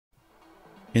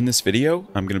In this video,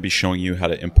 I'm going to be showing you how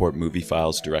to import movie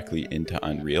files directly into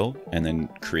Unreal and then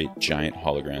create giant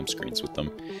hologram screens with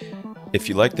them. If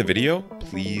you like the video,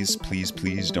 please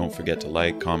don't forget to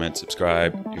like, comment,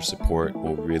 subscribe. Your support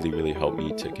will really help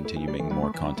me to continue making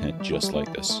more content just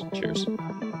like this. Cheers.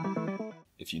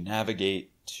 If you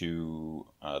navigate to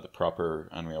the proper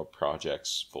Unreal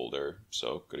Projects folder,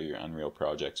 so go to your Unreal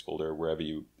Projects folder, wherever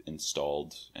you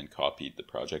installed and copied the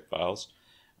project files,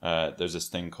 there's this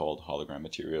thing called Hologram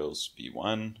Materials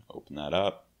V1. Open that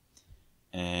up,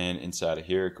 and inside of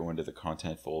here, go into the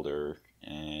content folder,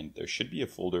 and there should be a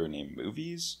folder named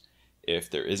Movies.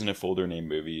 If there isn't a folder named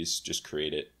Movies, just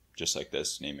create it just like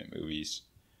this, name it Movies.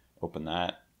 Open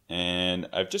that, and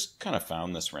I've just kind of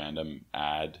found this random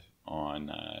ad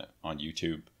on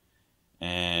YouTube,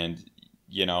 and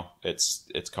you know, it's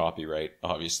copyright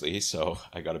obviously, so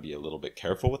I got to be a little bit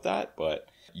careful with that, but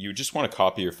you just want to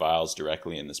copy your files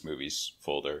directly in this Movies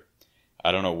folder.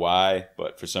 I don't know why,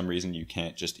 but for some reason you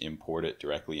can't just import it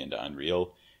directly into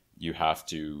Unreal. You have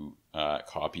to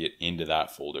copy it into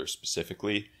that folder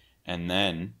specifically, and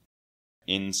then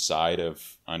inside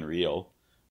of Unreal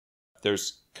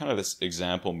there's kind of this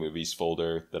example movies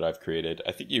folder that I've created.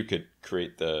 I think you could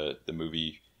create the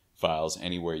movie files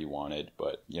anywhere you wanted,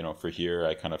 but you know, for here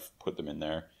I kind of put them in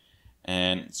there.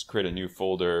 And let's create a new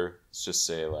folder. Let's just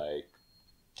say like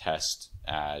test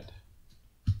add.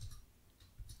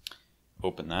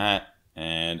 Open that,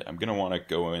 and I'm gonna want to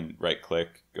go and right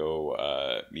click,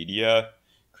 go media,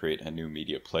 create a new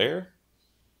media player,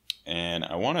 and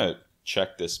I want to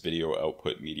check this video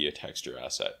output media texture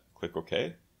asset. Click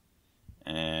OK,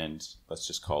 and let's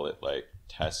just call it like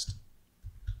test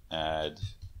add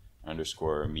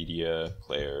underscore media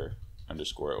player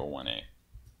underscore O1A.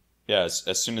 Yeah,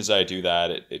 as soon as I do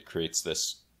that, it creates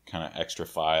this kind of extra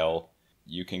file.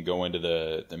 You can go into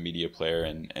the media player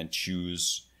and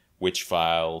choose which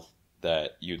file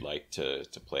that you'd like to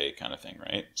play, kind of thing,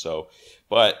 right? So,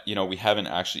 but you know, we haven't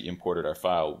actually imported our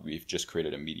file. We've just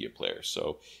created a media player.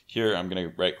 So here I'm going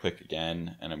to right click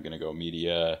again, and I'm going to go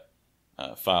media,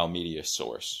 file media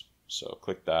source. So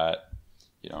click that,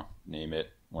 you know, name it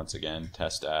once again,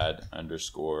 test add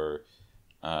underscore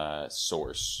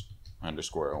source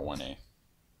underscore O1A.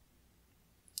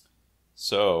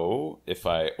 So if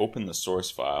I open the source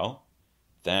file,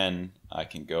 then I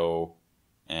can go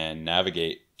and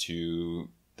navigate to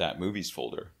that movies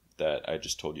folder that I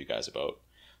just told you guys about.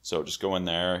 So just go in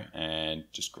there and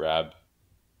just grab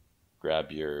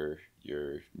your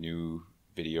new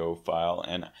video file.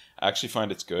 And I actually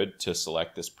find it's good to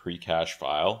select this pre-cache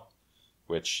file,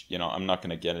 which, you know, I'm not going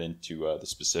to get into the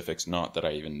specifics, not that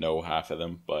I even know half of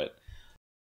them, but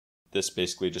this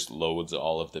basically just loads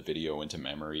all of the video into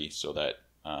memory so that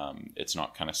it's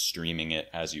not kind of streaming it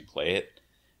as you play it.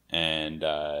 And,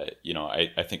 you know,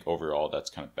 I think overall that's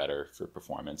kind of better for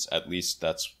performance. At least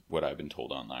that's what I've been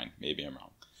told online. Maybe I'm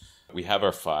wrong. We have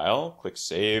our file, click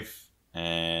save,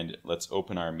 and let's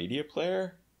open our media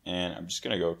player. And I'm just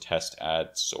going to go test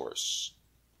add source.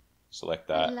 Select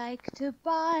that. I'd like to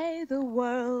buy the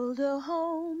world a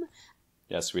home.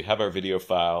 Yes, we have our video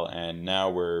file, and now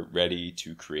we're ready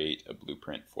to create a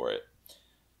blueprint for it.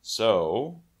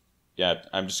 So, yeah,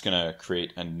 I'm just going to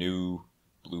create a new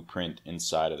blueprint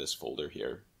inside of this folder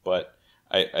here. But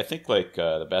I think like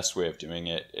the best way of doing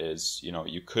it is, you know,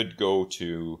 you could go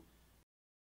to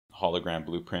Hologram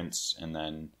Blueprints and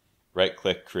then right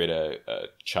click, create a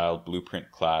child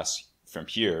blueprint class from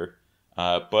here.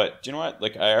 But do you know what?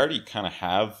 Like, I already kind of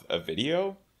have a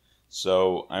video,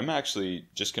 so I'm actually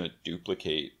just going to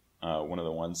duplicate one of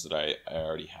the ones that I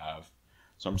already have.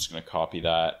 So I'm just going to copy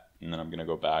that, and then I'm going to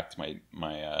go back to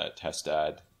my test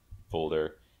add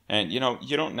folder. And you know,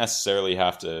 you don't necessarily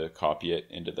have to copy it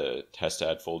into the test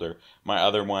add folder. My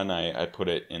other one, I put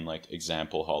it in like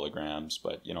example holograms,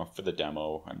 but you know, for the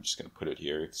demo, I'm just going to put it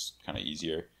here. It's kind of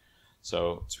easier.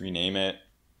 So let's rename it.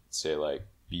 Let's say like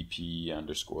BP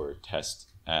underscore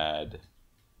test add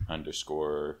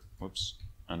underscore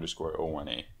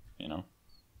O1A, you know.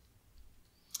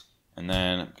 And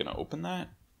then I'm going to open that.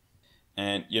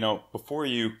 And, you know, before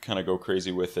you kind of go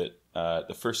crazy with it,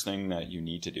 the first thing that you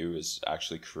need to do is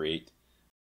actually create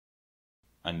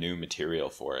a new material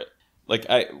for it. Like,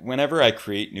 whenever I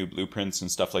create new blueprints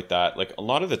and stuff like that, like a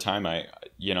lot of the time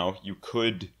you know, you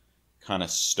could kind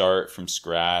of start from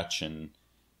scratch and,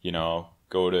 you know,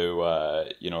 go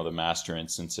to, you know, the master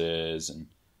instances and,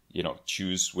 you know,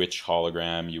 choose which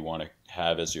hologram you want to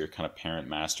have as your kind of parent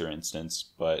master instance.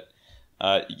 But,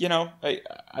 you know,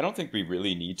 I don't think we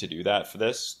really need to do that for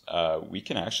this. We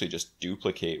can actually just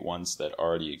duplicate ones that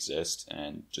already exist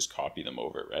and just copy them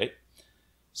over, right?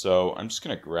 So I'm just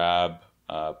going to grab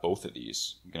both of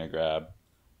these. I'm going to grab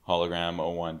hologram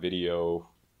 01 video,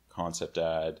 concept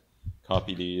add,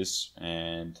 copy these,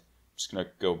 and I'm just going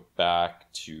to go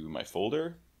back to my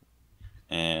folder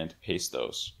and paste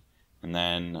those. And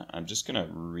then I'm just going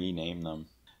to rename them.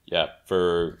 Yeah,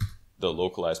 for the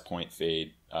localized point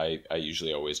fade, I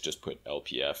usually always just put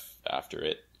LPF after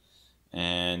it.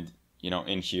 And,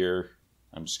 in here,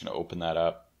 I'm just going to open that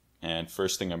up. And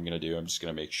first thing I'm going to do, I'm just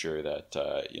going to make sure that,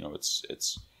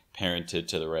 it's parented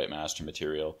to the right master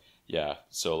material. Yeah,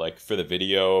 so like for the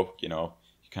video, you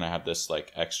kind of have this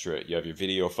like extra, you have your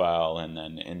video file, and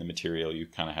then in the material, you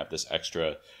kind of have this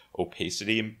extra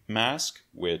opacity mask,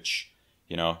 which,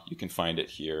 you can find it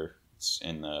here. It's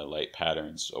in the light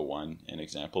patterns 01 in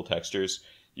example textures.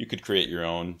 You could create your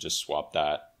own, just swap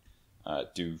that,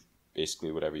 do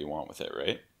basically whatever you want with it,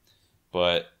 right?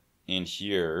 But in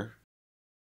here,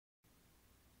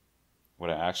 what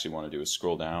I actually want to do is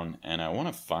scroll down, and I want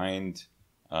to find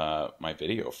my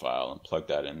video file and plug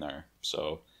that in there.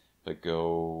 So if I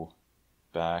go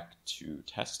back to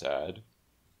test add,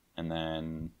 and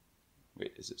then,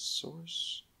 wait, is it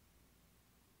source?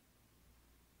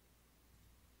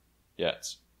 Yeah,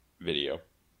 it's video.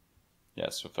 Yeah,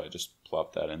 so if I just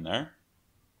plop that in there,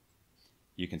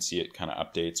 you can see it kind of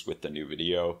updates with the new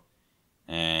video.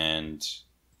 And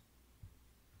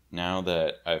now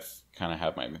that I've kind of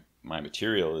have my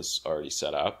material is already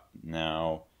set up,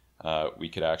 now we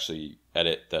could actually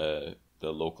edit the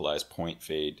localized point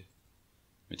fade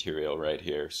material right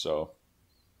here. So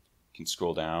you can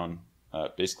scroll down,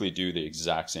 basically do the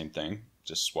exact same thing,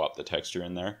 just swap the texture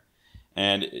in there.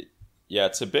 And yeah,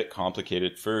 it's a bit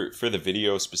complicated. For the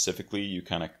video specifically, you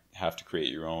kind of have to create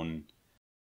your own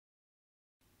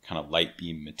kind of light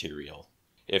beam material.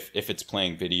 If it's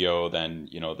playing video, then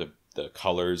the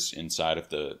colors inside of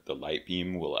the light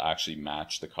beam will actually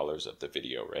match the colors of the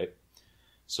video, right?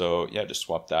 So yeah, just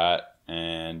swap that.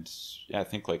 And yeah, I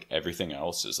think like everything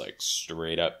else is like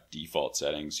straight up default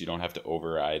settings. You don't have to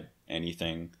override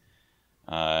anything.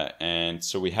 And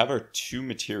so we have our two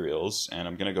materials, and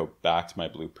I'm going to go back to my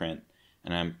blueprint,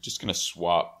 and I'm just going to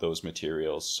swap those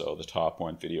materials. So the top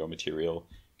one, video material,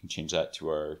 you can change that to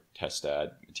our test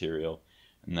add material.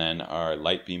 And then our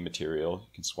light beam material,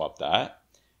 you can swap that.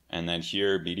 And then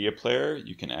here, media player,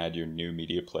 you can add your new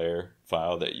media player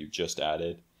file that you just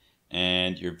added.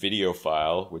 And your video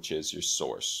file, which is your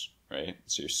source, right?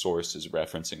 So your source is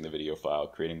referencing the video file,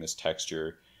 creating this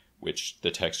texture, which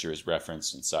the texture is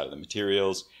referenced inside of the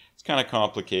materials. It's kind of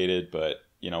complicated, but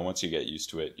once you get used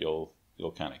to it, you'll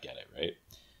kind of get it, right?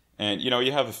 And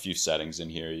you have a few settings in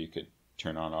here. You could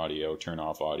turn on audio, turn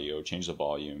off audio, change the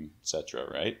volume,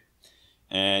 etc., right?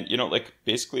 And like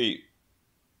basically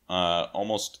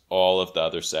almost all of the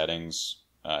other settings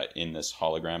in this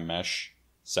hologram mesh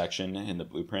section in the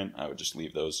blueprint, I would just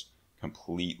leave those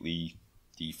completely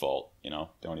default.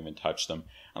 Don't even touch them,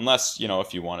 unless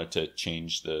if you wanted to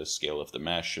change the scale of the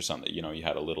mesh or something, you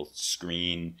had a little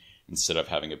screen instead of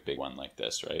having a big one like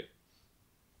this, right?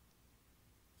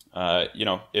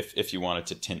 If you wanted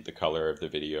to tint the color of the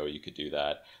video, you could do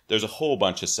that. There's a whole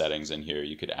bunch of settings in here.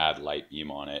 You could add light beam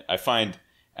on it. I find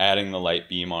adding the light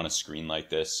beam on a screen like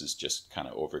this is just kind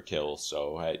of overkill.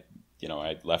 So I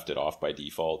left it off by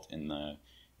default in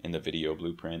the video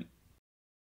blueprint.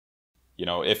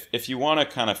 If you want to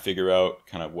kind of figure out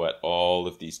kind of what all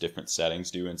of these different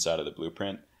settings do inside of the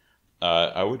blueprint,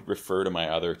 I would refer to my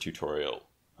other tutorial,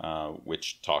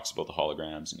 which talks about the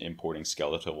holograms and importing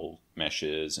skeletal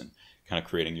meshes and kind of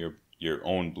creating your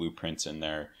own blueprints in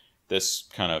there. This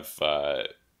kind of,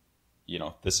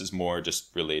 this is more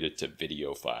just related to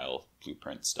video file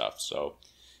blueprint stuff. So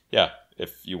yeah,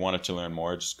 if you wanted to learn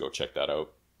more, just go check that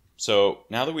out. So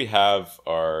now that we have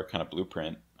our kind of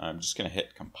blueprint, I'm just going to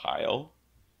hit compile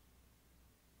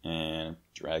and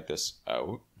drag this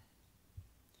out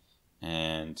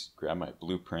and grab my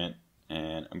blueprint.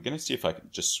 And I'm going to see if I can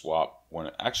just swap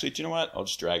one. Actually, do you know what? I'll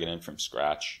just drag it in from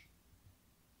scratch.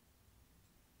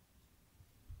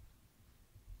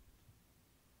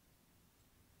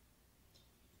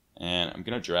 And I'm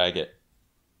going to drag it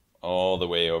all the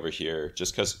way over here,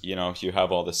 just because, you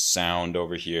have all the sound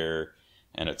over here,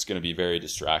 and it's going to be very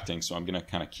distracting. So I'm going to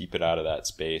kind of keep it out of that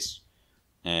space.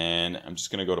 And I'm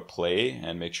just going to go to play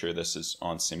and make sure this is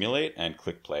on simulate and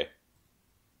click play.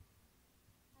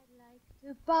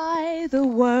 To buy the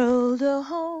world a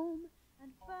home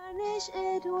and furnish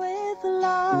it with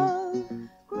love.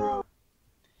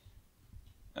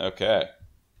 Okay.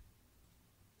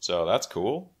 So that's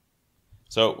cool.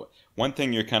 So one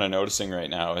thing you're kind of noticing right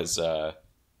now is, the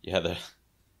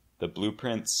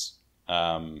blueprints,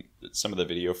 some of the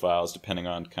video files, depending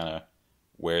on kind of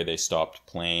where they stopped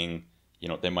playing,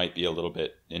 they might be a little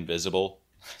bit invisible.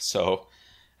 So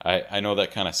I know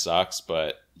that kind of sucks,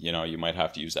 but you know, you might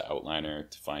have to use the outliner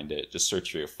to find it. Just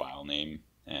search for your file name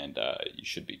and you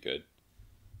should be good.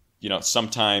 You know,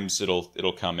 sometimes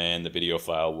it'll come in, the video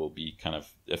file will be kind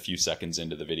of a few seconds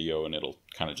into the video and it'll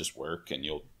kind of just work and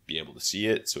you'll be able to see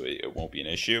it, so it won't be an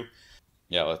issue.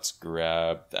 Yeah, let's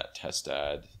grab that test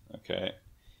ad. Okay.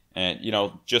 And, you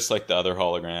know, just like the other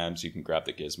holograms, you can grab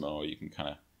the gizmo, you can kind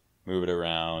of move it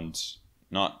around.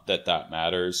 Not that that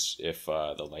matters if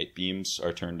the light beams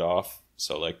are turned off.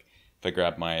 So, like, if I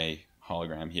grab my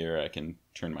hologram here, I can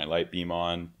turn my light beam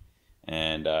on.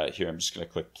 And here, I'm just going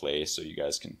to click play so you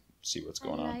guys can see what's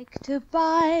going on. I'd like to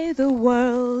buy the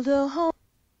world a home.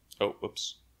 Oh,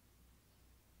 whoops.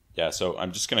 Yeah, so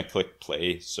I'm just going to click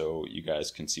play so you guys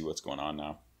can see what's going on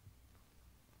now.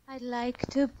 I'd like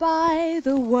to buy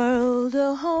the world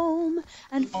a home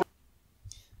and...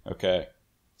 Okay,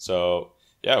 so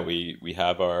yeah, we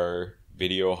have our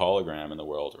video hologram in the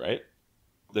world, right?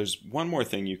 There's one more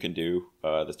thing you can do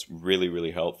that's really,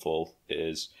 really helpful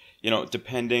is, you know,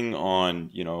 depending on,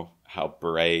 you know, how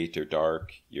bright or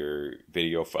dark your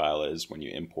video file is when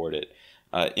you import it,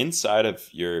 inside of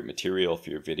your material for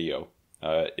your video,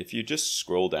 if you just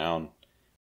scroll down,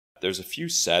 there's a few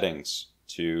settings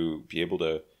to be able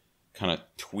to kind of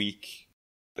tweak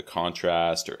the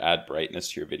contrast or add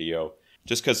brightness to your video,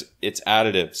 just because it's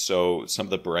additive. So some of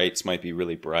the brights might be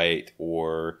really bright,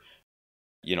 or,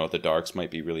 you know, the darks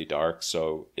might be really dark.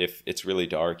 So if it's really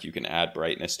dark, you can add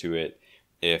brightness to it.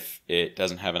 If it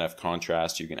doesn't have enough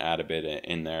contrast, you can add a bit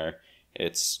in there.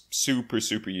 It's super,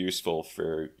 super useful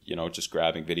for, you know, just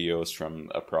grabbing videos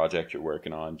from a project you're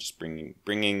working on, just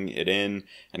bringing it in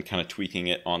and kind of tweaking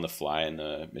it on the fly in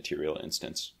the material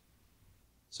instance.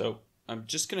 So I'm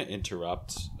just going to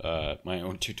interrupt my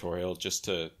own tutorial just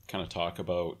to kind of talk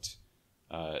about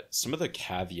some of the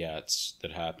caveats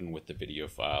that happen with the video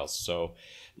files. So,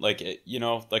 like, you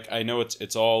know, like, I know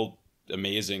it's all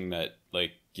amazing that,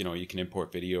 like, you know, you can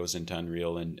import videos into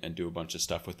Unreal and do a bunch of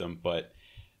stuff with them, but,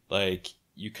 like,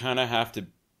 you kind of have to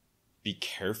be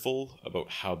careful about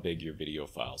how big your video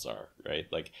files are, right?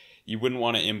 Like, you wouldn't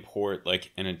want to import,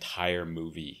 like, an entire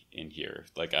movie in here.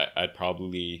 Like, I'd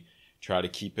probably try to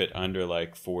keep it under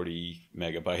like 40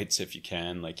 megabytes if you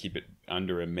can, like keep it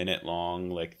under a minute long.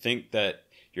 Like, think that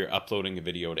you're uploading a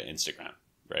video to Instagram,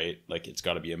 right? Like, it's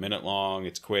got to be a minute long,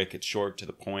 it's quick, it's short, to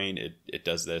the point, it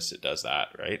does this, it does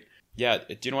that, right? Yeah,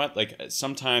 do you know what? Like,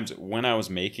 sometimes when I was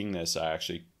making this, I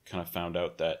actually kind of found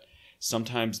out that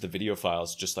sometimes the video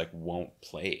files just like won't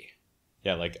play.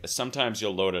 Yeah, like sometimes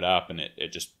you'll load it up and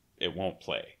it won't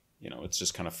play. You know, it's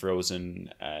just kind of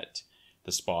frozen at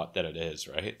the spot that it is,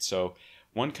 right? So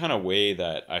one kind of way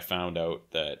that I found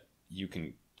out that you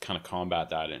can kind of combat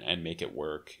that and make it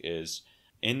work is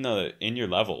in your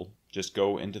level, just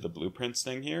go into the blueprints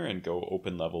thing here and go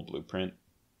open level blueprint.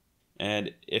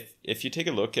 And if you take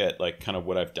a look at like kind of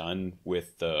what I've done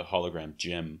with the hologram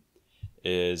gym,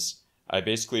 is I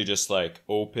basically just like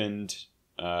opened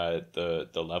the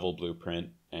level blueprint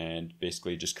and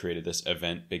basically just created this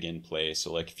event begin play.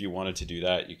 So like if you wanted to do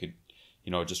that, you could,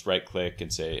 you know, just right click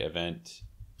and say event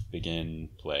begin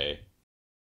play.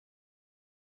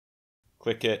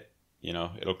 Click it, you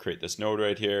know, it'll create this node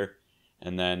right here.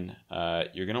 And then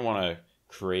you're going to want to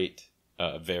create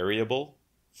a variable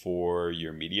for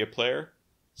your media player.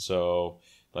 So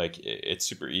like it's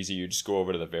super easy. You just go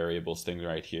over to the variables thing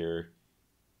right here,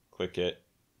 click it,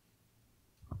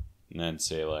 and then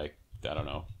say like, I don't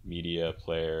know, media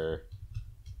player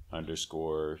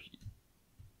underscore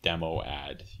demo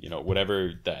ad, you know,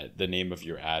 whatever the name of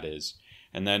your ad is.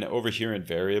 And then over here in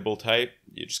variable type,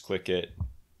 you just click it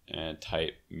and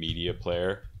type media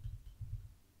player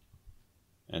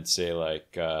and say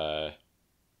like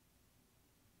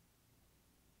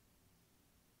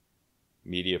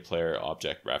media player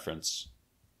object reference.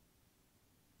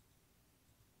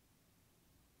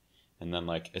 And then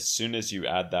like as soon as you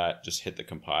add that, just hit the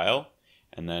compile.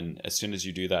 And then as soon as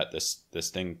you do that, this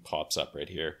thing pops up right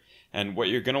here. And what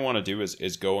you're going to want to do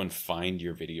is go and find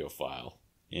your video file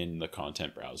in the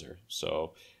content browser.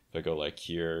 So if I go like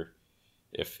here,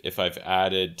 if I've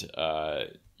added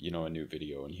you know, a new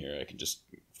video in here, I can just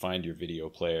find your video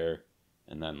player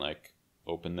and then like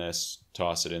open this,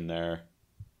 toss it in there.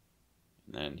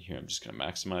 And then here I'm just going to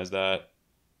maximize that.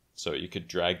 So you could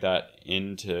drag that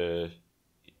into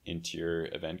your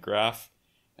event graph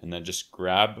and then just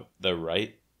grab the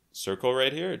right circle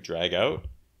right here, drag out,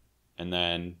 and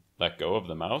then let go of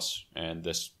the mouse, and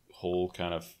this whole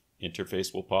kind of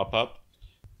interface will pop up.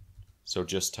 So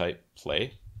just type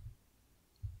play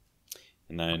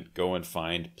and then go and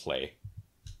find play.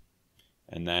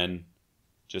 And then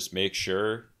just make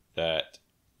sure that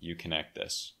you connect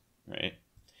this, right?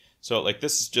 So like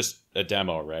this is just a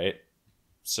demo, right?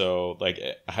 So like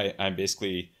I'm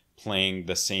basically playing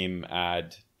the same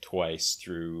ad twice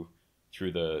through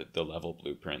the level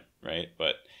blueprint, right?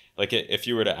 But like if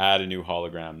you were to add a new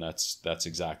hologram, that's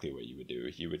exactly what you would do.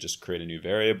 You would just create a new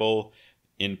variable,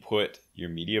 input your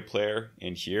media player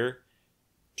in here,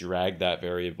 drag that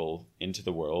variable into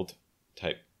the world,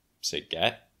 type say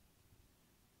get,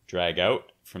 drag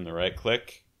out from the right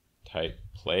click, type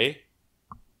play,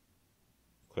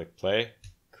 click play,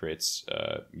 creates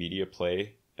a media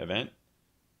play event,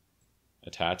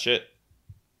 attach it,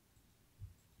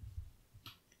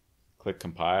 click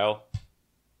compile,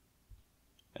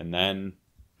 and then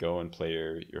go and play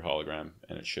your hologram,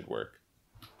 and it should work.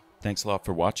 Thanks a lot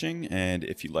for watching, and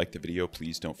if you liked the video,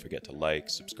 please don't forget to like,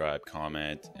 subscribe,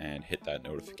 comment, and hit that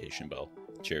notification bell.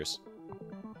 Cheers.